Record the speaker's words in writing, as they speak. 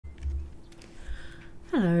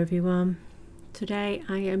Hello everyone, today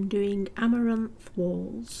I am doing Amaranth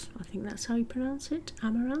Walls. I think that's how you pronounce it,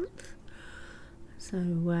 Amaranth. So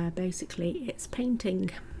basically it's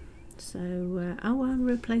painting. So I'm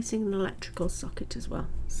replacing an electrical socket as well.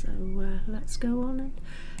 So let's go on and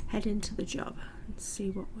head into the job and see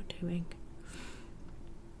what we're doing.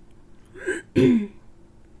 I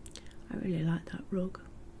really like that rug.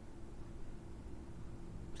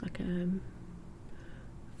 It's like a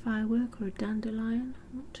firework or a dandelion,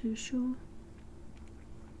 not too sure.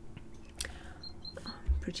 Oh,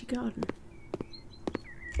 pretty garden.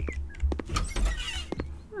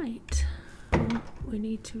 Right, well, we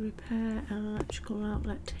need to repair an electrical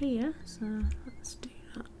outlet here, so let's do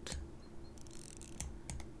that.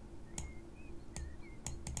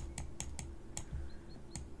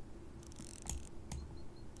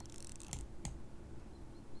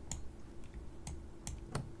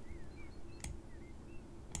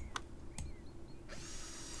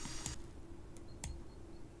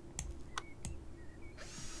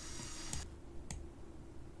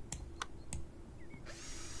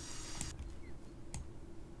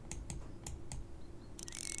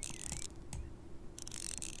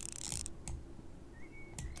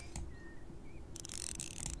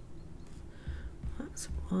 That's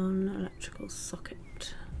one electrical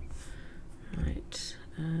socket. Right,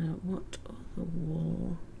 what other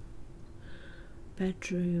wall?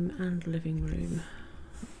 Bedroom and living room.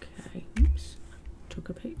 Okay, oops, took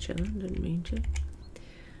a picture then, didn't mean to.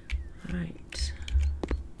 Right,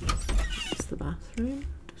 that's the bathroom.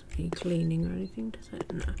 Doesn't need cleaning or anything, does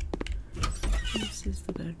it? No. This is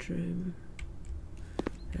the bedroom.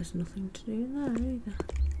 There's nothing to do in there either.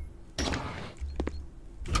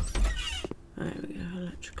 There we go,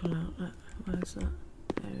 electrical outlet. Where's that?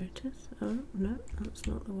 There it is. Oh, no, that's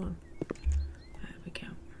not the one. There we go.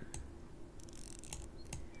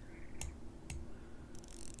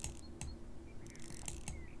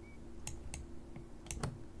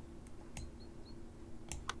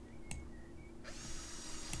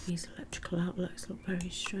 These electrical outlets look very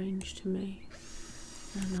strange to me.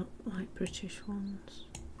 They're not like British ones.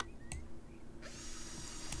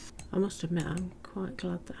 I must admit I'm quite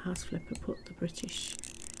glad that House Flipper put the British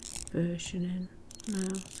version in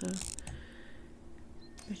now, so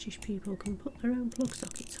British people can put their own plug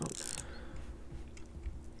sockets on.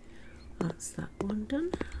 That's that one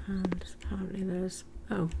done, and apparently there's,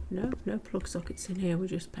 oh no, no plug sockets in here, we're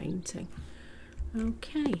just painting.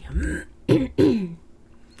 Okay.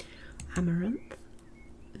 Amaranth.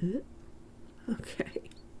 Okay.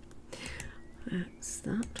 That's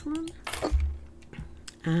that one.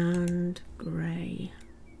 And grey.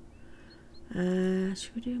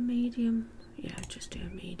 Should we do a medium? Yeah, just do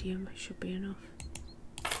a medium, it should be enough.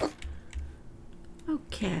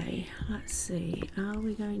 Okay, let's see, are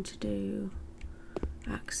we going to do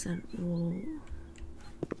accent wall?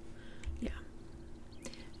 Yeah,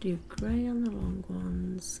 do grey on the long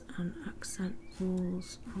ones and accent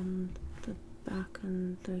walls on the back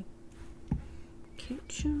and the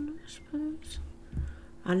kitchen, I suppose.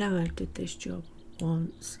 I know I did this job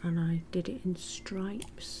once and I did it in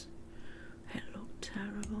stripes. It looked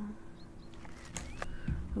terrible.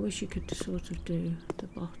 I wish you could sort of do the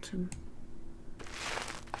bottom.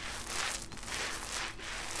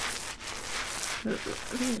 But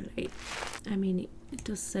really, I mean, it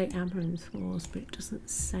does say Amaranth Walls, but it doesn't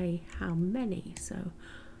say how many, so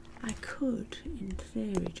I could, in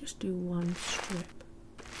theory, just do one strip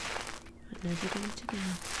and never do it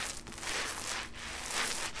again.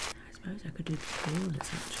 I suppose I could do the corners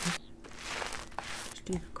actually. Just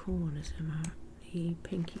do the corners in the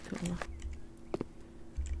pinky colour.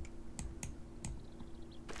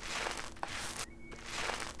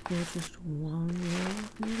 Or just one wall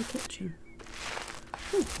near the kitchen.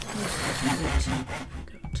 Ooh,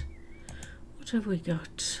 what have we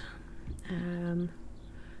got?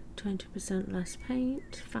 20% less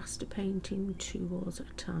paint, faster painting, 2 walls at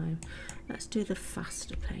a time. Let's do the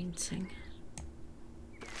faster painting.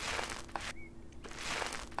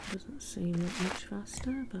 Doesn't seem that much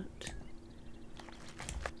faster, but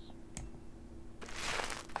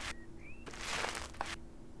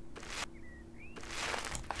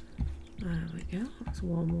there we go, that's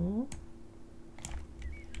one wall.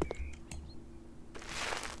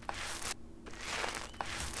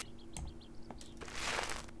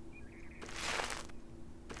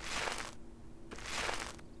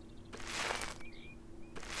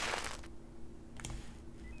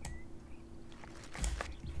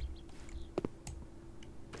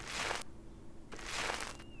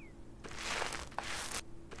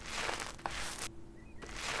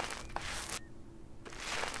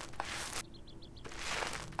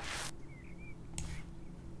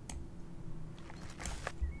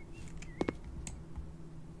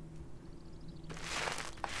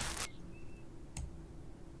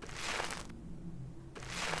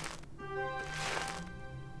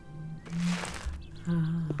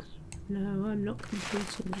 No, I'm not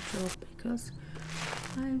completing the job because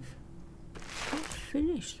I've not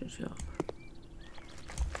finished the job.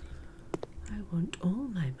 I want all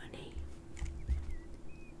my money.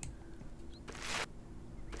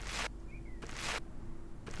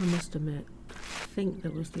 I must admit, I think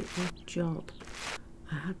there was the odd job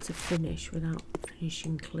I had to finish without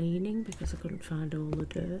finishing cleaning because I couldn't find all the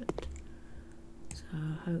dirt. So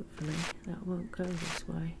hopefully that won't go this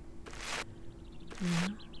way. Yeah.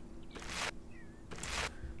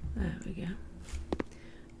 There we go.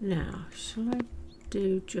 Now, shall I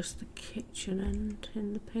do just the kitchen end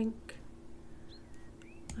in the pink?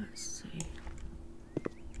 Let's see.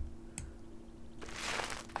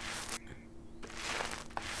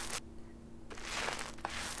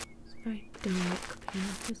 It's very dark pink,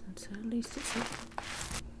 isn't it? At least it's not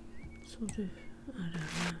sort of, I don't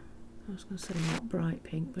know. I was going to say not bright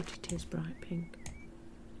pink, but it is bright pink.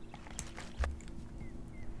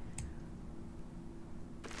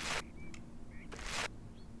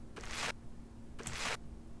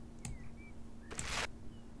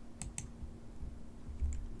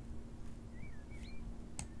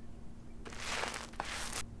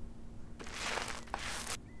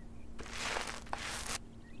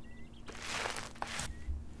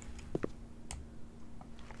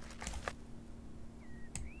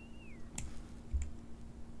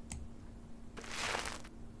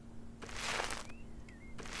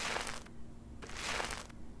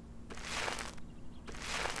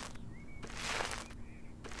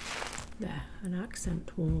 There, an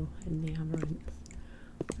accent wall in the amaranth.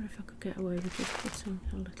 I wonder if I could get away with just putting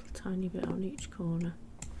a little tiny bit on each corner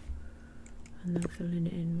and then filling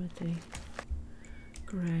it in with the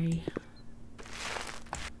grey.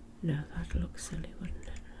 No, that'd look silly, wouldn't it?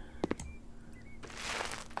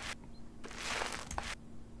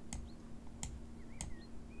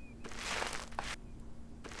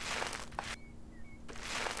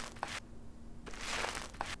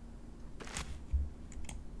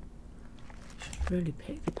 Really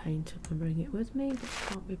pick the paint up and bring it with me, but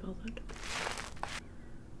can't be bothered.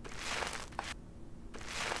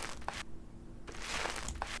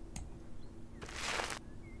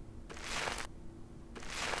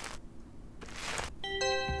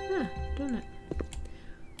 Ah, done it.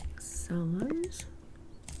 Sell those.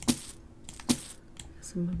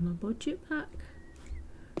 Some of my budget back.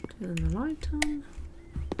 Turn the light on.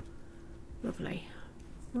 Lovely.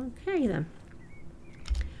 Okay then.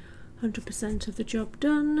 100% of the job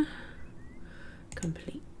done,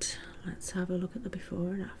 complete. Let's have a look at the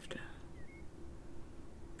before and after.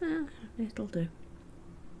 It'll do.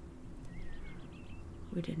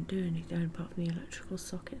 We didn't do anything apart from the electrical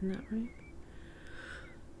socket in that room.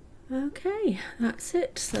 Okay, that's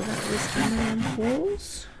it. So that was Amaranth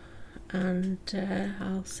Walls, and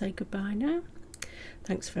I'll say goodbye now.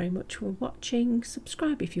 Thanks very much for watching.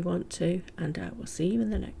 Subscribe if you want to, and I will see you in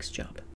the next job.